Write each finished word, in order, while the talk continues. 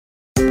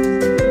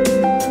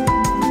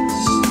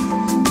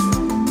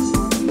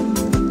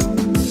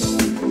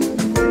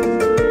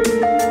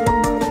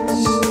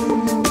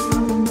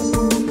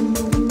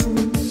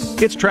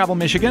It's Travel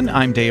Michigan.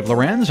 I'm Dave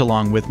Lorenz,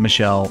 along with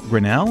Michelle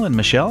Grinnell. And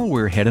Michelle,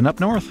 we're heading up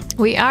north.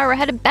 We are. We're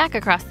headed back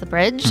across the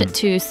bridge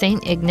to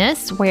St.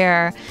 Ignace,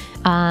 where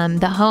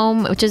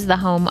which is the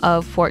home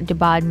of Fort de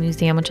Buade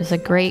Museum, which is a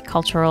great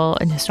cultural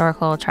and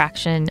historical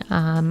attraction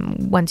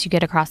once you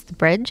get across the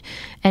bridge.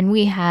 And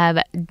we have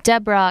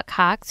Deborah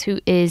Cox, who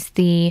is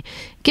the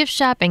gift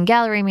shop and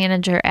gallery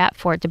manager at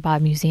Fort de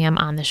Buade Museum,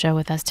 on the show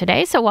with us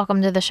today. So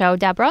welcome to the show,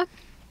 Deborah.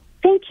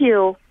 Thank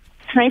you.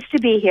 It's nice to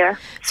be here.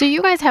 So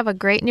you guys have a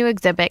great new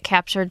exhibit,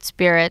 Captured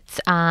Spirits,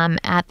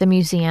 at the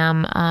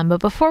museum. But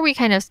before we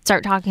kind of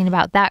start talking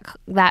about that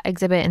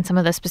exhibit and some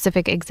of the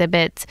specific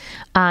exhibits,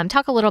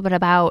 talk a little bit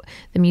about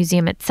the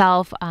museum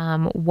itself,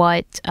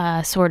 what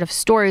sort of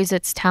stories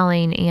it's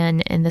telling,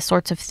 and the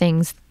sorts of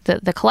things,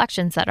 the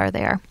collections that are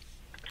there.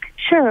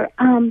 Sure.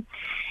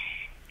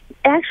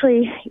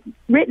 Actually,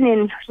 written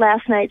in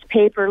last night's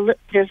paper,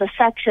 there's a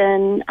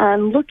section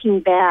on looking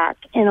back,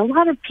 and a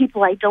lot of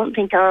people I don't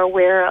think are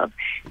aware of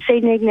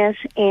St. Ignace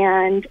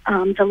and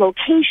the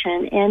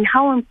location and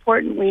how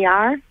important we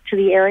are to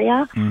the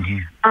area.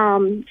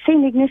 Mm-hmm.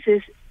 St. Ignace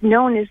is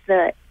known as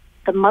the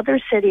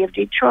mother city of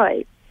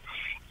Detroit,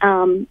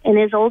 and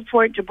is old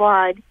Fort de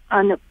Buade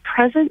on the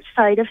present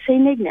site of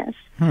St. Ignace.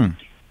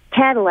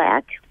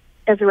 Cadillac,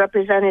 as a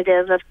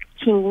representative of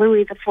King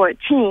Louis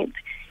XIV,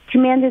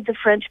 commanded the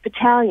French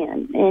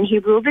battalion, and he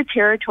ruled the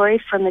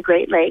territory from the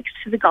Great Lakes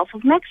to the Gulf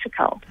of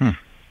Mexico.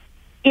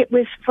 It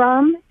was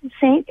from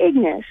St.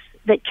 Ignace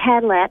that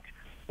Cadillac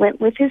went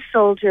with his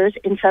soldiers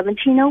in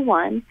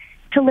 1701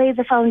 to lay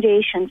the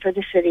foundation for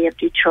the city of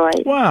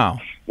Detroit. Wow.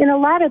 And a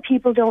lot of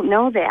people don't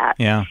know that.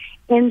 Yeah.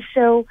 And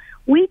so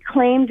we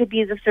claim to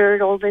be the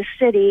third oldest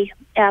city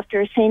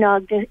after St.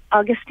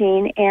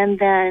 Augustine and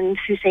then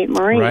Sault Ste.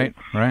 Marie.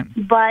 Right.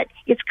 But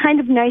it's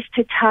kind of nice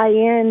to tie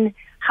in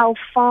how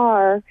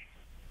far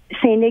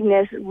St.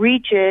 Ignace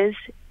reaches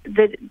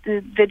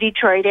the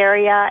Detroit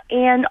area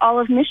and all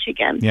of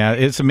Michigan. Yeah,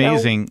 it's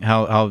amazing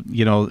how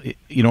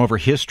over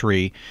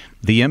history,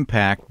 the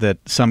impact that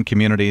some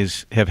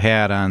communities have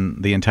had on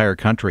the entire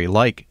country,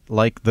 like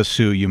the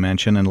Sioux you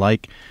mentioned, and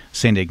like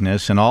St.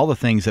 Ignace, and all the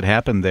things that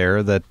happened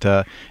there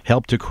that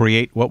helped to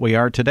create what we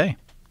are today.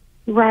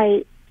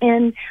 Right.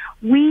 And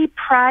we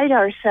pride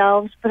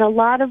ourselves, but a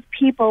lot of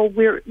people,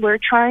 we're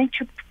trying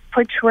to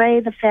portray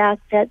the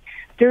fact that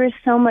there is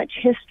so much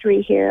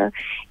history here.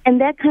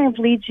 And that kind of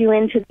leads you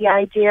into the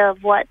idea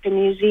of what the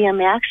museum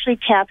actually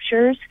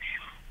captures.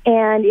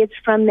 And it's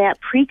from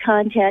that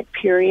pre-contact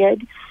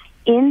period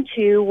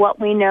into what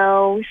we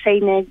know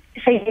St.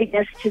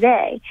 Ignace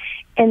today.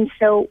 And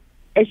so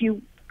as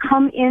you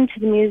come into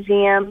the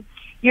museum,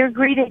 you're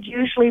greeted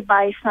usually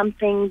by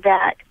something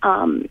that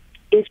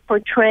is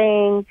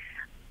portraying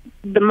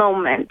the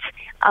moment,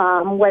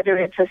 whether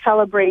it's a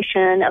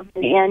celebration of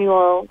the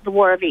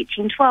War of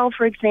 1812,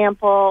 for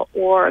example,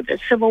 or the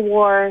Civil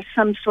War,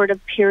 some sort of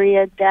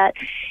period that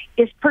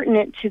is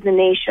pertinent to the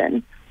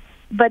nation.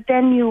 But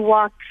then you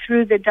walk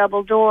through the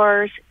double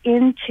doors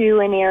into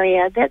an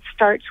area that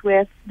starts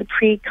with the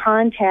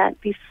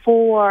pre-contact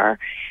before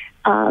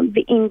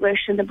the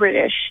English and the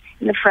British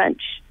and the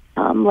French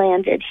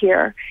landed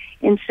here.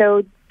 And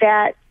so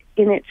that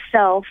in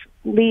itself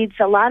leads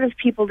a lot of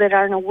people that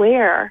aren't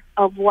aware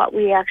of what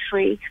we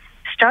actually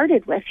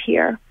started with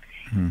here.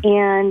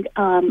 And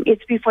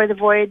it's before the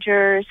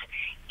voyagers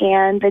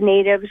and the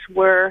natives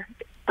were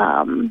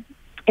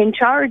in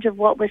charge of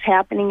what was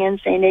happening in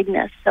St.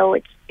 Ignace. So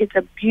it's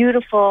a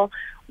beautiful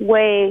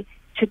way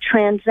to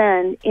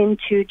transcend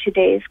into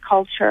today's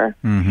culture.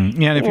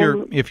 Mm-hmm. Yeah,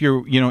 and if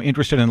you're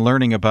interested in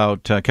learning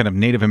about kind of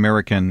Native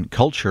American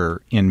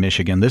culture in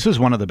Michigan, this is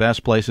one of the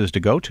best places to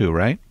go to,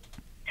 right?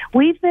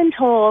 We've been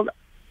told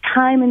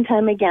time and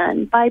time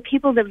again by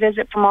people that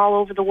visit from all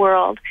over the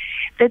world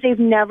that they've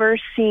never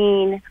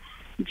seen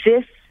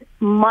this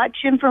much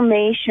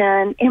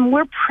information, and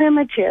we're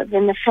primitive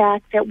in the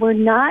fact that we're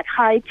not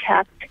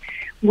high-tech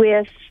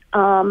with,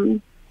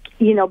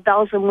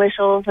 bells and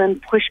whistles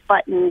and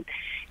push-button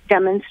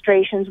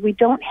demonstrations. We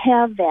don't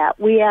have that.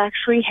 We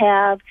actually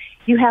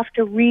you have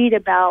to read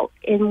about,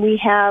 and we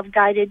have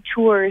guided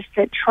tours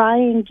that try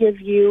and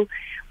give you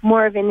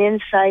more of an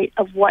insight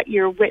of what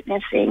you're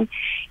witnessing.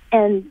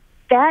 And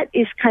that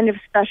is kind of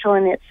special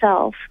in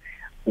itself,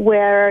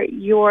 where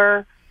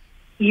you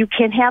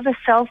can have a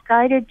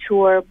self-guided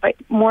tour, but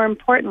more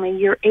importantly,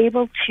 you're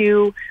able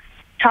to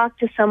talk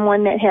to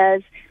someone that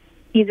has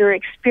either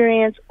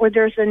experience or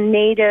there's a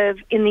native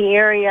in the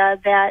area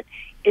that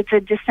it's a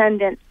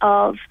descendant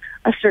of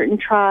a certain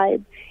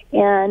tribe.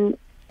 And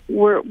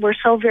we're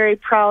so very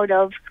proud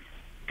of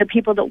the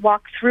people that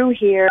walk through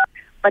here,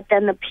 but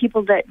then the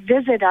people that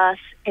visit us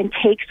and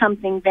take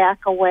something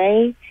back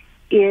away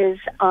is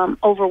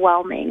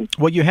overwhelming.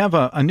 Well, you have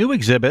a new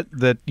exhibit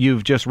that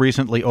you've just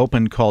recently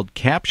opened called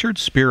Captured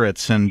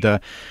Spirits, and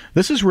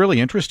this is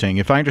really interesting.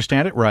 If I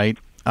understand it right,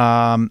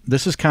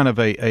 this is kind of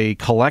a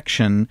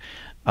collection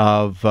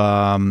of,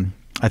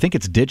 I think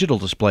it's digital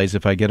displays,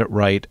 if I get it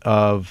right,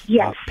 of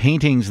yes.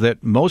 Paintings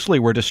that mostly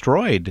were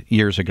destroyed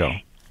years ago.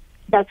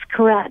 That's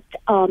correct.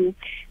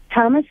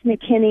 Thomas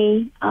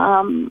McKinney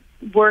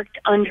worked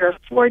under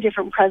 4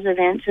 different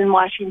presidents in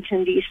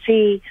Washington,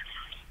 D.C.,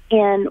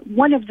 and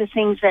one of the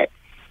things that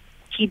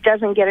he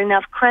doesn't get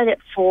enough credit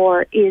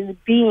for is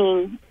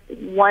being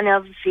one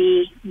of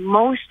the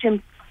most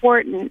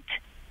important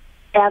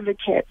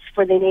advocates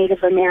for the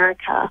Native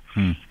America.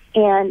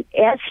 And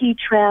as he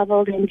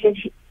traveled and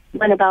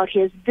went about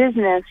his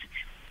business,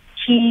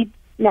 he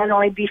not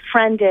only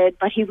befriended,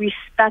 but he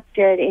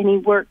respected and he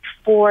worked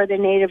for the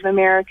Native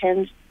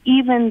Americans,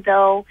 even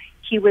though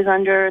he was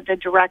under the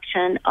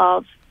direction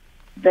of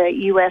the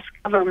U.S.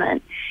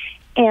 government.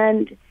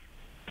 And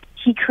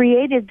he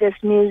created this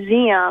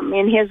museum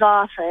in his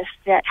office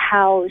that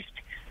housed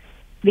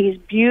these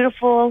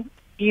beautiful,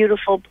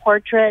 beautiful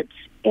portraits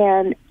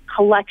and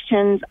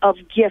collections of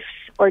gifts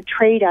or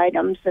trade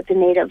items that the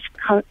natives,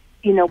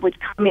 would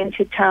come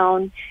into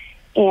town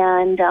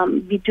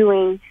and be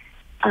doing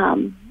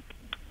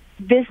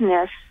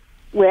business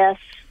with,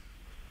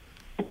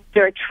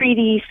 their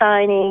treaty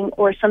signing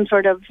or some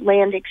sort of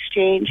land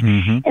exchange.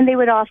 And they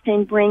would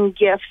often bring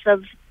gifts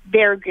of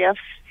their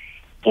gifts.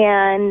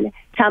 And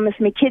Thomas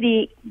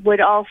McKitty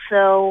would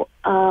also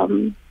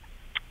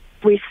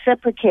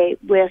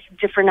reciprocate with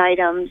different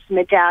items,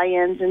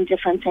 medallions, and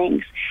different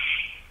things.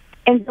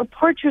 And the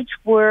portraits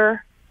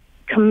were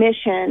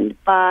commissioned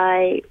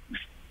by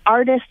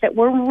artists that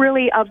were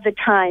really of the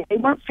time. They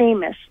weren't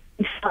famous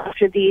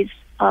after these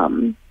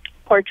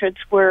portraits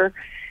were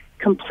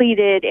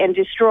completed and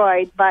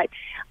destroyed, but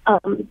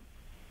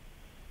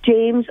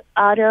James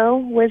Otto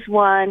was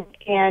one,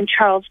 and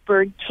Charles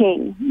Bird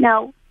King.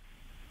 Now,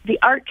 the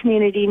art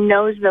community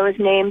knows those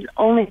names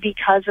only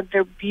because of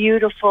their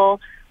beautiful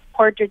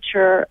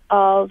portraiture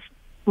of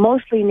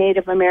mostly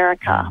Native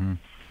America.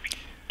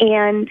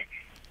 And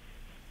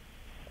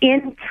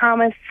in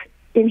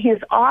his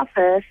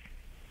office,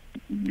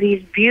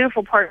 these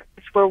beautiful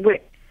portraits were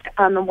written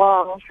on the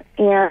walls.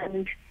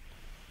 And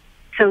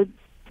so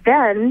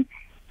then,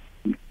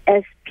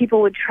 as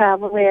people would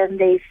travel in,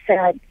 they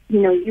said,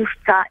 you've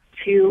got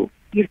to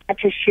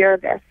share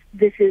this.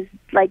 This is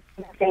like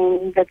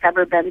nothing that's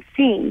ever been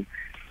seen.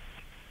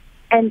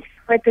 And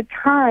so at the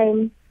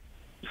time,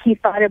 he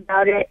thought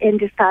about it and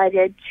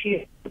decided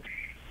to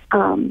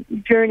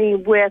journey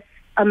with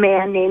a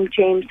man named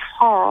James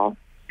Hall,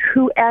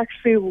 who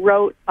actually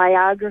wrote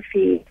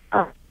biography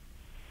of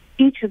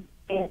each of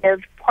the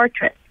native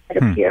portraits that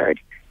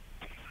appeared.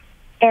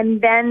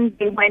 And then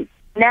they went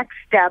next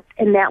step,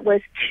 and that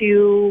was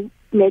to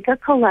make a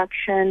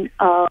collection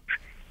of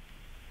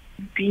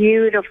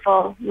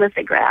beautiful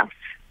lithographs.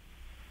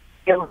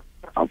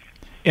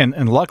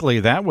 And luckily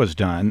that was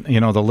done,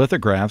 the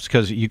lithographs,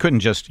 because you couldn't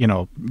just,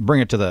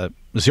 bring it to the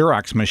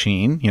Xerox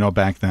machine,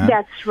 back then.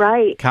 That's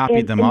right.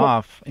 Copied them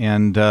off,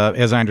 and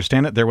as I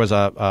understand it, there was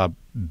a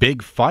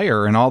big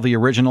fire, and all the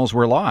originals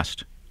were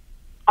lost.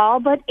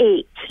 All but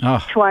 8,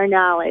 to our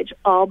knowledge,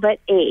 all but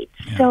 8.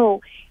 Yeah.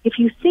 So if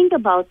you think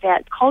about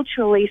that,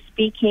 culturally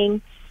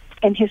speaking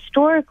and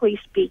historically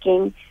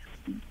speaking,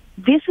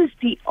 this is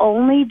the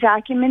only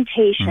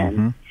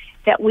documentation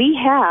that we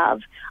have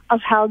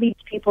of how these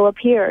people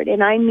appeared.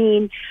 And I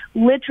mean,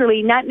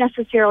 literally, not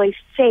necessarily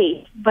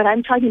face, but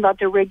I'm talking about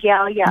the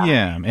regalia.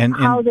 Yeah, and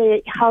how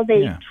they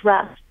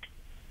dressed.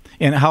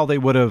 And how they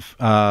would have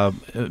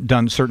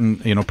done certain,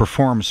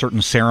 performed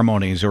certain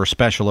ceremonies or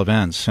special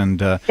events. And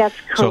that's correct.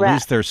 So at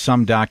least there's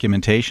some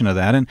documentation of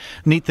that. And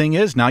neat thing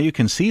is, now you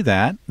can see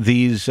that.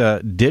 These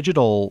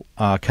digital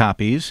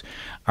copies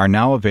are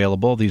now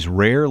available, these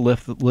rare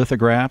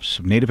lithographs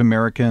of Native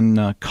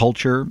American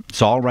culture.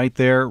 It's all right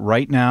there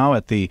right now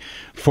at the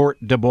Fort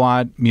de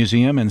Buade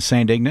Museum in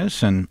St.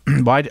 Ignace. And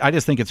I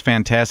just think it's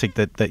fantastic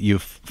that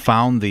you've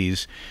found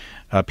these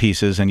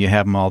pieces, and you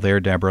have them all there,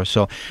 Deborah.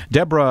 So,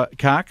 Deborah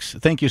Cox,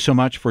 thank you so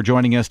much for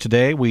joining us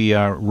today. We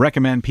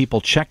recommend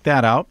people check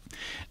that out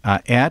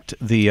at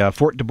the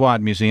Fort de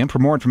Buade Museum. For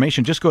more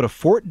information, just go to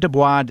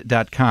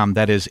fortdebuade.com.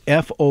 That is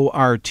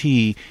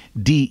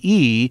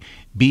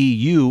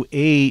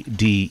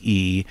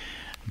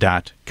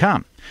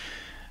FortDebuade.com.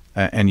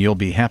 And you'll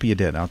be happy you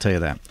did, I'll tell you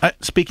that.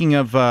 Speaking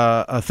of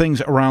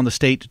things around the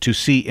state to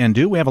see and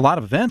do, we have a lot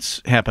of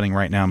events happening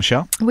right now,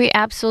 Michelle. We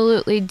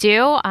absolutely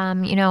do.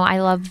 I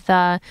love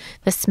the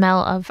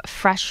smell of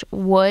fresh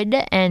wood,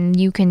 and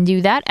you can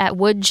do that at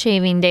wood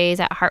shaving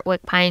days at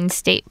Hartwick Pines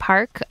State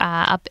Park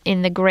up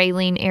in the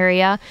Grayling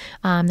area.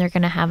 They're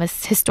going to have a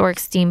historic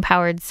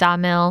steam-powered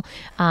sawmill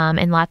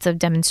and lots of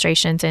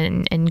demonstrations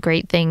and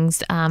great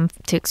things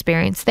to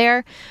experience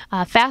there.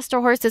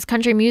 Faster Horses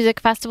Country Music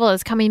Festival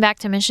is coming back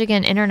to Michigan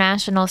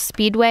International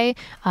Speedway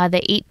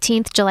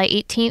July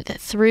 18th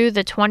through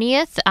the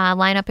 20th.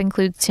 Lineup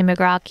includes Tim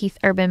McGraw, Keith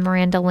Urban,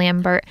 Miranda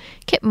Lambert,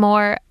 Kip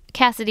Moore,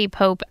 Cassidy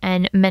Pope,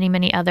 and many,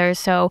 many others.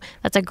 So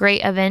that's a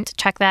great event.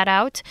 Check that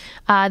out.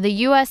 The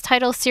U.S.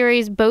 Title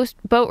Series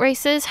boat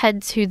races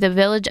head to the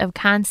village of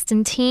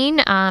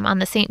Constantine on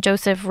the St.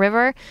 Joseph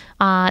River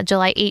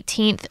July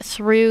 18th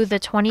through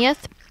the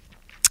 20th.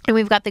 And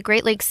we've got the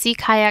Great Lakes Sea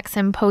Kayak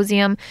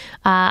Symposium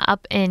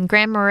up in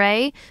Grand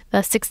Marais, the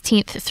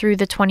 16th through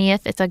the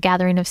 20th. It's a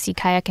gathering of sea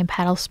kayak and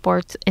paddle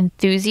sports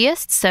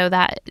enthusiasts, so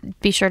that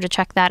be sure to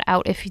check that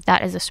out if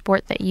that is a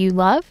sport that you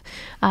love.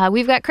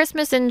 We've got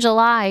Christmas in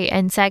July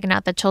and Saginaw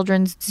at the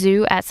Children's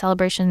Zoo at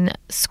Celebration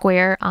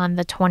Square on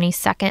the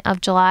 22nd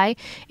of July,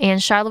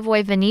 and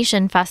Charlevoix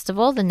Venetian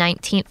Festival the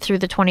 19th through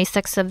the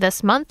 26th of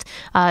this month.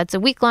 It's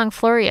a week-long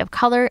flurry of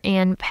color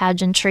and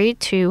pageantry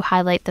to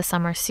highlight the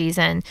summer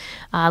season.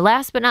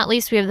 Last but not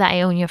least, we have the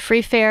Ionia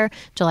Free Fair,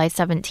 July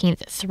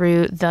 17th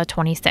through the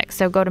 26th.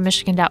 So go to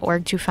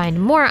Michigan.org to find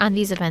more on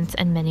these events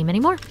and many, many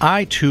more.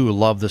 I, too,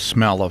 love the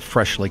smell of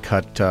freshly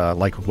cut,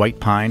 like white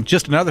pine.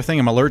 Just another thing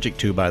I'm allergic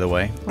to, by the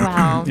way.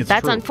 Wow,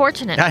 that's true.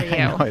 Unfortunate for you.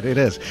 I know, it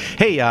is.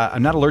 Hey,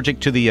 I'm not allergic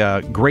to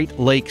the Great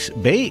Lakes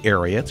Bay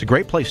Area. It's a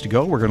great place to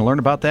go. We're going to learn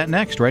about that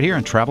next, right here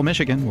on Travel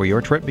Michigan, where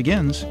your trip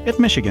begins at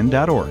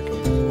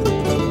Michigan.org.